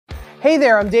Hey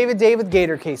there, I'm David with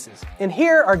Gator Cases, and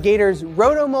here are Gator's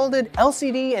roto-molded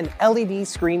LCD and LED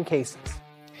screen cases.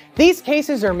 These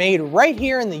cases are made right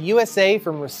here in the USA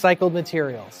from recycled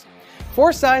materials.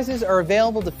 4 sizes are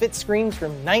available to fit screens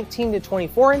from 19 to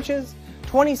 24 inches,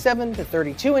 27 to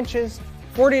 32 inches,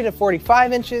 40 to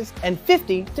 45 inches, and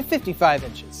 50 to 55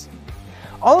 inches.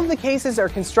 All of the cases are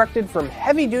constructed from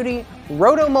heavy-duty,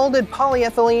 roto-molded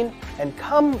polyethylene and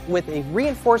come with a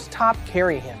reinforced top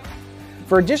carry handle.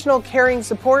 For additional carrying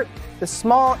support, the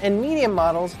small and medium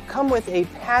models come with a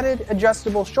padded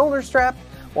adjustable shoulder strap,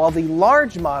 while the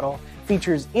large model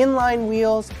features inline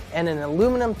wheels and an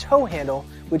aluminum tow handle,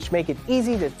 which make it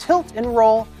easy to tilt and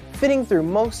roll, fitting through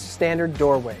most standard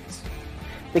doorways.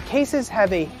 The cases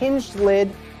have a hinged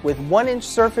lid with 1-inch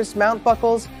surface mount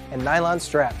buckles and nylon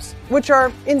straps, which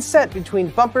are inset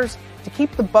between bumpers to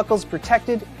keep the buckles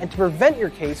protected and to prevent your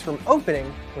case from opening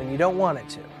when you don't want it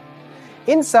to.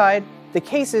 Inside, the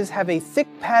cases have a thick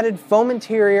padded foam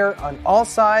interior on all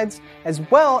sides, as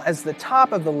well as the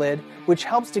top of the lid, which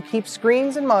helps to keep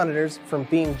screens and monitors from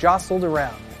being jostled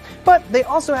around. But they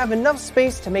also have enough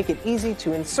space to make it easy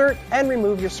to insert and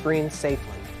remove your screens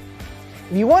safely.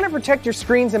 If you want to protect your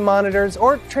screens and monitors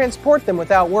or transport them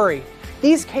without worry,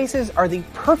 these cases are the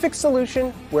perfect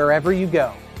solution wherever you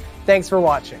go. Thanks for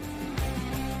watching.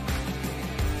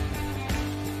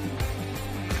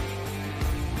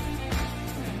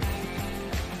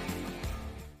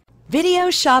 Video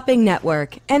Shopping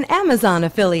Network, an Amazon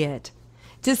affiliate.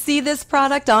 To see this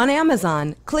product on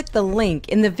Amazon, click the link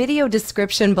in the video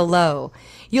description below.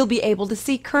 You'll be able to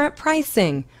see current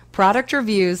pricing, product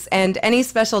reviews, and any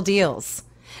special deals.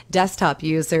 Desktop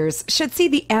users should see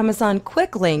the Amazon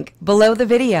quick link below the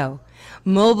video.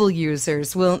 Mobile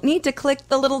users will need to click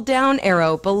the little down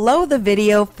arrow below the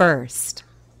video first.